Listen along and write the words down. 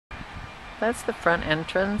that's the front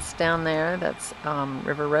entrance down there. That's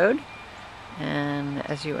River Road. And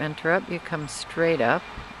as you enter up, you come straight up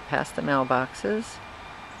past the mailboxes.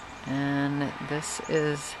 And this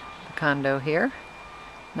is the condo here.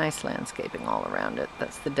 Nice landscaping all around it.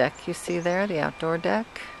 That's the deck you see there, the outdoor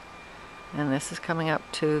deck. And this is coming up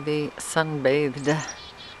to the sunbathed,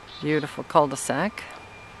 beautiful cul-de-sac.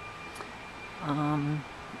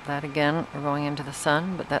 That again, we're going into the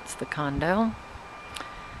sun, but that's the condo.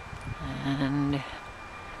 And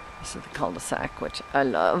this is the cul-de-sac, which I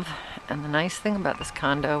love. And the nice thing about this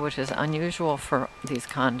condo, which is unusual for these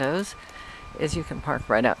condos, is you can park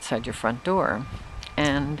right outside your front door.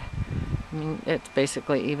 And I mean, it's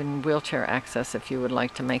basically even wheelchair access if you would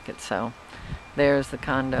like to make it so. There's the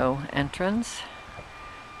condo entrance.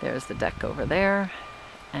 There's the deck over there.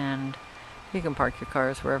 And you can park your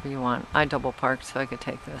cars wherever you want. I double parked so I could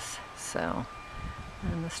take this.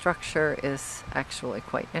 And the structure is actually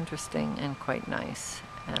quite interesting and quite nice.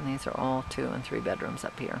 And these are all 2 and 3 bedrooms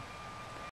up here.